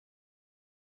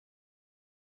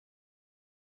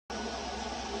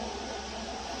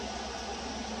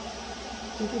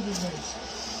Look at this nice.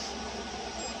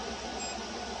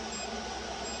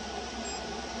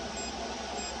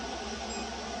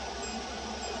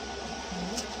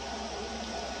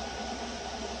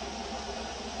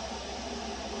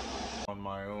 On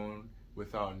my own,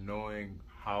 without knowing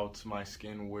how my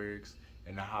skin works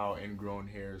and how ingrown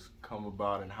hairs come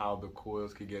about and how the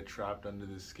coils could get trapped under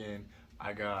the skin,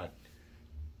 I got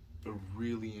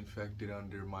really infected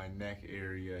under my neck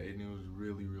area, and it was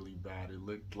really bad. It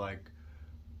looked like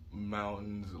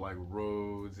mountains, like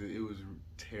roads. It was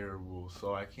terrible.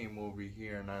 So I came over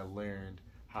here and I learned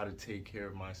how to take care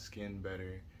of my skin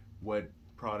better, what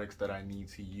products that I need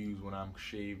to use when I'm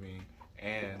shaving,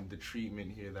 and the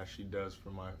treatment here that she does for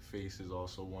my face is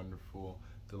also wonderful.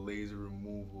 The laser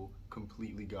removal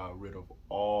completely got rid of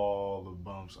all the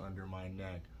bumps under my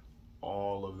neck,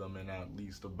 all of them, in at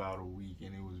least about a week,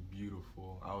 and it was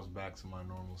beautiful. I was back to my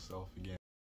normal self again.